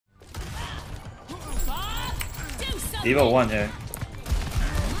Diva 1 here.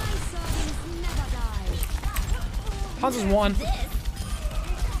 Hans is 1.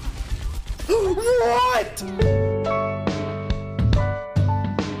 What?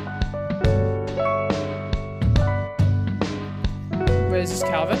 Wait, is this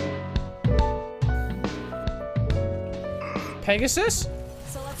Calvin? Pegasus?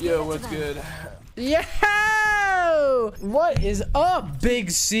 Yo, what's good? Yo! What is up,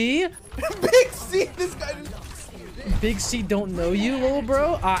 Big C? Big C, this guy just... Big C don't know you, little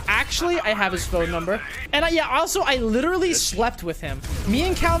bro. Actually, I have his phone number. And yeah, also, I literally slept with him. Me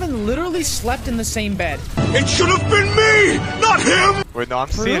and Calvin literally slept in the same bed. It should have been me, not him! Wait, no, I'm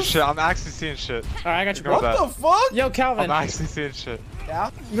seeing shit. I'm actually seeing shit. Alright, I got you. What the fuck? Yo, Calvin. I'm actually seeing shit. Yeah?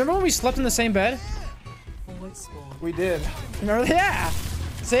 Remember when we slept in the same bed? We did. Remember? Yeah.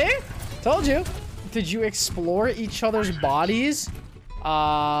 See? Told you. Did you explore each other's bodies?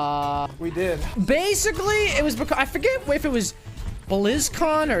 We did. Basically, it was because I forget if it was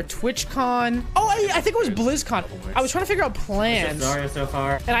BlizzCon or TwitchCon. Oh, I think it was BlizzCon. I was trying to figure out plans, So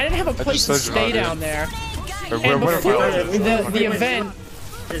far. and I didn't have a place to stay down there. Wait, And before where the event,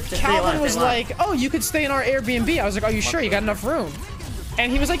 Calvin was like, "Oh, you could stay in our Airbnb." I was like, "Are you sure? You got enough room?"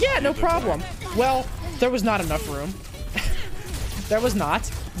 And he was like, "Yeah, no problem." Well, there was not enough room. There was not.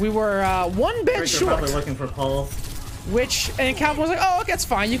 We were one bed short. Probably looking for Pulse. And Calvin was like, "Oh, okay, that's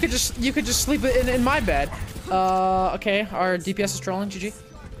fine. You could just sleep in my bed." Okay, our DPS is trolling. GG.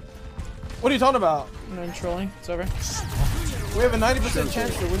 What are you talking about? No, I'm trolling. It's over. We have a 90%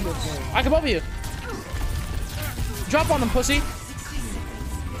 chance to win this game. I can bubble you. Drop on them, pussy.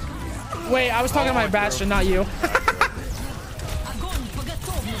 Wait, I was talking to my Bastion, not you.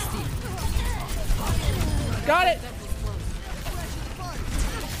 Got it.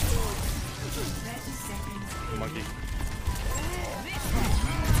 Monkey.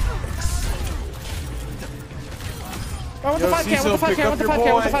 I want the 5K, I want the 5K, I want the 5K,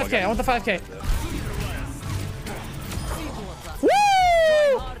 I want the 5K, I want the 5K. Woo!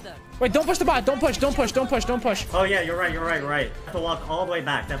 Wait, don't push the bot, don't push. Oh yeah, you're right. Have to walk all the way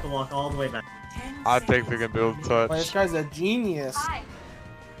back. I think we can build touch. Boy, this guy's a genius.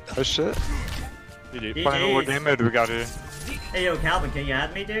 Oh shit. GG. Finally, what game mode do we got here? Hey yo, Calvin, can you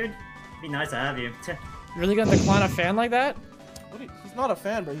add me, dude? Be nice to have you. Really gonna decline a fan like that? He's not a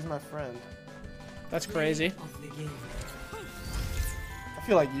fan, but he's my friend. That's crazy. I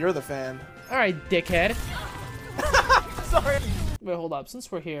feel like you're the fan. Alright, dickhead. Sorry. Wait, hold up.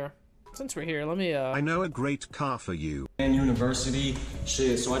 Since we're here, let me, I know a great car for you. And university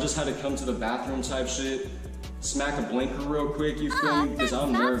shit, so I just had to come to the bathroom type shit. Smack a blinker real quick, you feel me? Because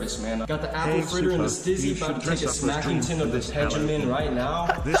I'm nervous, man. I got the apple fritter and the stizzy, about to take a smackington of the Benjamin right now.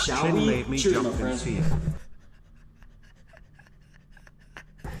 This Shall we? made me Cheers, my jump in friends. fear.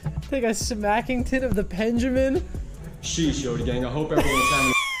 take a smackington of the Benjamin. Sheesh, Yodi gang, I hope everyone's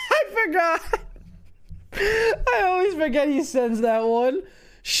having I forgot. I always forget he sends that one.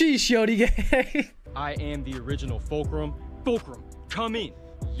 Sheesh, Yodi gang. I am the original Fulcrum. Fulcrum, come in.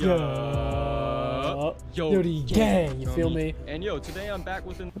 Yodi gang, you feel me? And yo, today I'm back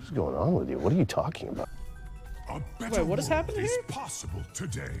with an... What's going on with you? What are you talking about? Wait, what is happening here? Possible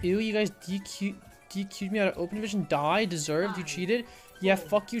today. Ew, you guys DQ'd me out of open division. Die, deserved, you cheated. Yeah,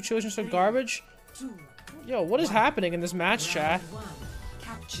 fuck you, children, so garbage. Yo, what is happening in this match, chat?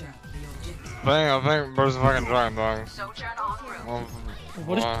 I think Bro's fucking drunk, dog.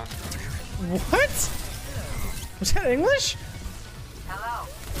 What is... What? Was that English?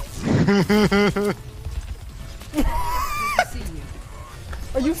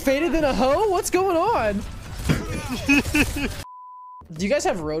 Are you faded in a hoe? What's going on? Do you guys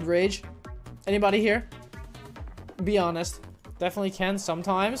have road rage? Anybody here? Be honest. Definitely can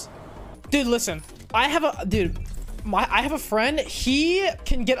sometimes. Dude, listen. I have a friend. He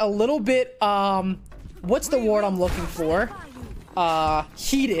can get a little bit what's the word I'm looking for?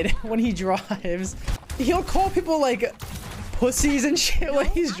 Heated when he drives. He'll call people like pussies and shit when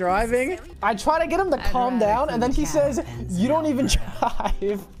he's driving. I try to get him to calm down, and then he says, "You don't even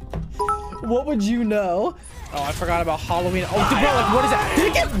drive." What would you know? Oh, I forgot about Halloween. Oh, dude, bro, like, what is that? Did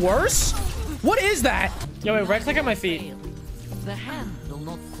it get worse? What is that? Yo, wait, right click on my feet. The hand will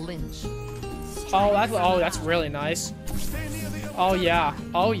not flinch. Oh, that's really nice. Oh yeah.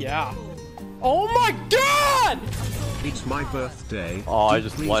 Oh yeah. Oh my god! It's my birthday. Oh, I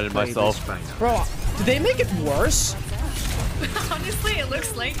just blinded myself. Bro, did they make it worse? Honestly, it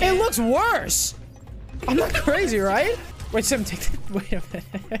looks like it. It looks worse. I'm not crazy, right? Wait, Sim, take the, wait a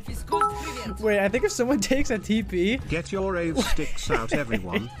minute. Wait, I think if someone takes a TP... Get your AVE sticks out,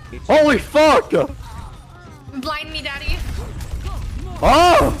 everyone. Holy fuck! Blind me, daddy.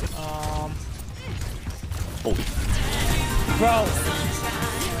 Oh! Holy Bro.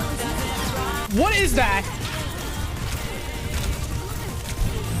 What is that?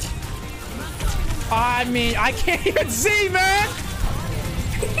 I mean, I can't even see, man.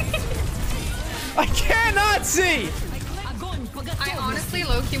 I cannot see. I honestly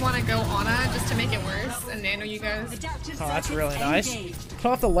low-key want to go Ana just to make it worse and nano you guys. Oh, that's really nice.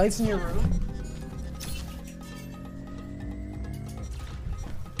 Turn off the lights in your room.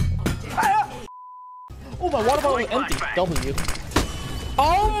 Oh, my water bottle is empty. W.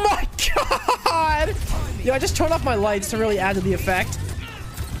 Oh my god! Yo, I just turned off my lights to really add to the effect.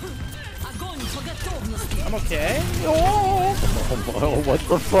 I'm okay. Oh, what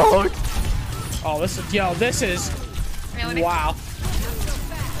the fuck? oh this is, yo, this is, Really? wow.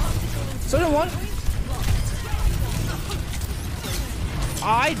 So did one.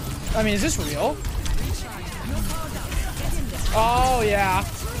 I mean, is this real? Oh yeah.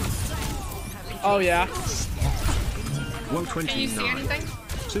 Oh yeah. Can you see anything?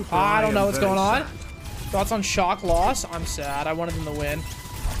 I don't know what's going on. Thoughts on shock loss? I'm sad. I wanted them to win.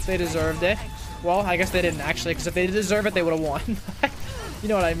 They deserved it. Well, I guess they didn't actually, because if they did deserve it, they would have won. You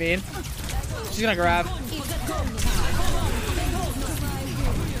know what I mean? She's gonna grab.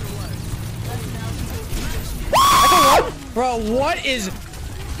 I can run? Bro, what is...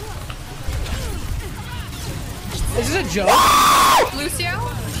 Is this a joke? Lucio?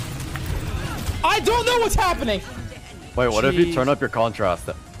 I don't know what's happening. Wait, what if you turn up your contrast?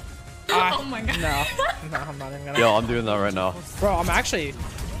 Oh my god. No, I'm not even gonna. Yo, I'm doing that right now. Bro, I'm actually...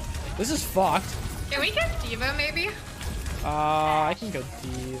 This is fucked. Can we get Diva maybe? I can go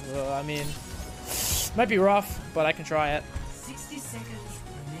Diva. I mean, might be rough, but I can try it. 60 seconds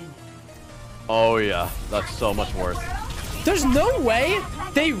remaining. Oh yeah, that's so much worse. There's no way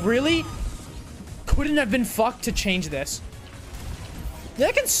they really couldn't have been fucked to change this. Yeah,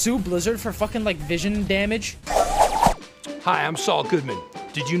 I can sue Blizzard for fucking like vision damage. Hi, I'm Saul Goodman.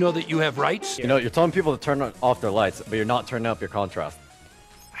 Did you know that you have rights? You know, you're telling people to turn off their lights, but you're not turning up your contrast.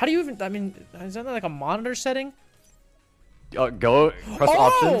 How do you even, I mean, is that like a monitor setting? Go, press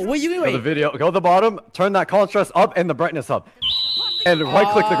options. Wait, go to the video, go to the bottom, turn that contrast up and the brightness up. And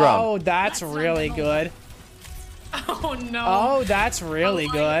right-click the ground. Oh, that's really good. Oh no. Oh, that's really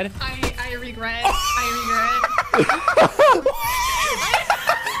good. I regret. I regret.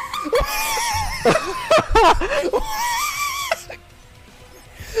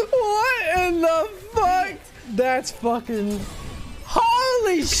 What in the fuck? That's fucking...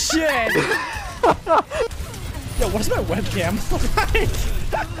 Holy shit! Yo, what is my webcam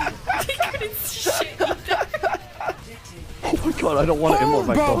Oh my god, I don't want to emote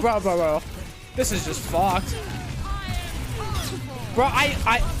my phone. Bro. This is just fucked. Bro,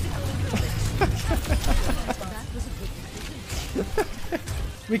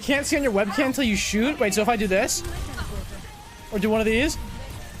 We can't see on your webcam until you shoot? Wait, so if I do this? Or do one of these?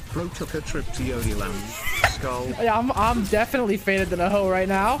 Bro took a trip to Yodi Land. Skull. Yeah, I'm definitely faded than a hoe right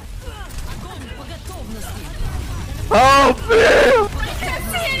now. Oh, man! I can't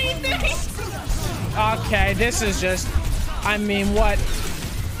see anything. Okay, this is just... I mean, what?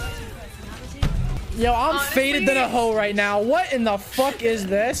 Yo, I'm Honestly, faded than a hoe right now. What in the fuck is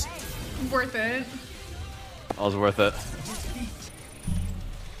this? Worth it. That was worth it.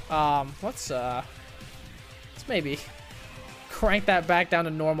 Let's maybe crank that back down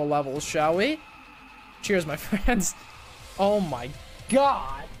to normal levels, shall we? Cheers, my friends. Oh my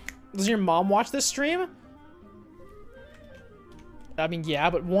god. Does your mom watch this stream? I mean, yeah,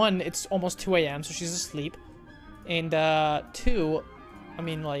 but one, it's almost 2 a.m., so she's asleep. And, two, I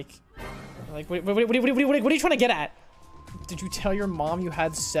mean, like, what are you trying to get at? Did you tell your mom you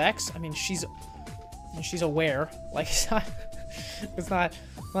had sex? I mean, she's aware. Like, it's not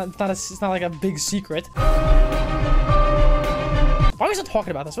like a big secret. Why are we still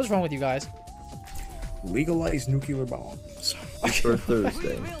talking about this? What's wrong with you guys? Legalize nuclear bombs. For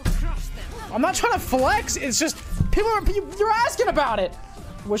Thursday. I'm not trying to flex. It's just you're asking about it.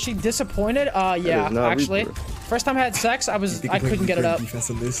 Was she disappointed? Yeah, actually. First time I had sex, I couldn't get it up.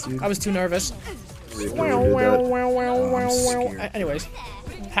 I was too nervous. Anyways,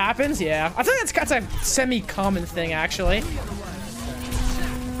 happens. Yeah, I think that's a semi-common thing actually.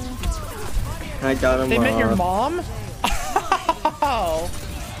 I got him. They met your mom? Oh.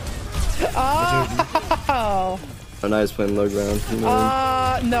 Oh. When I was playing low ground. You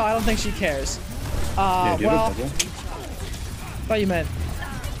know? No, I don't think she cares. Well. Thought you meant.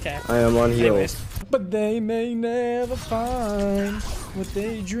 Okay. I am on heels. Anyways. But they may never find what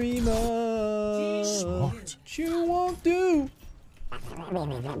they dream of. Smart. You won't do.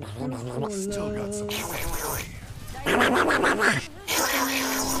 Still got some.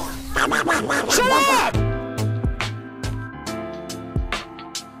 Shut up!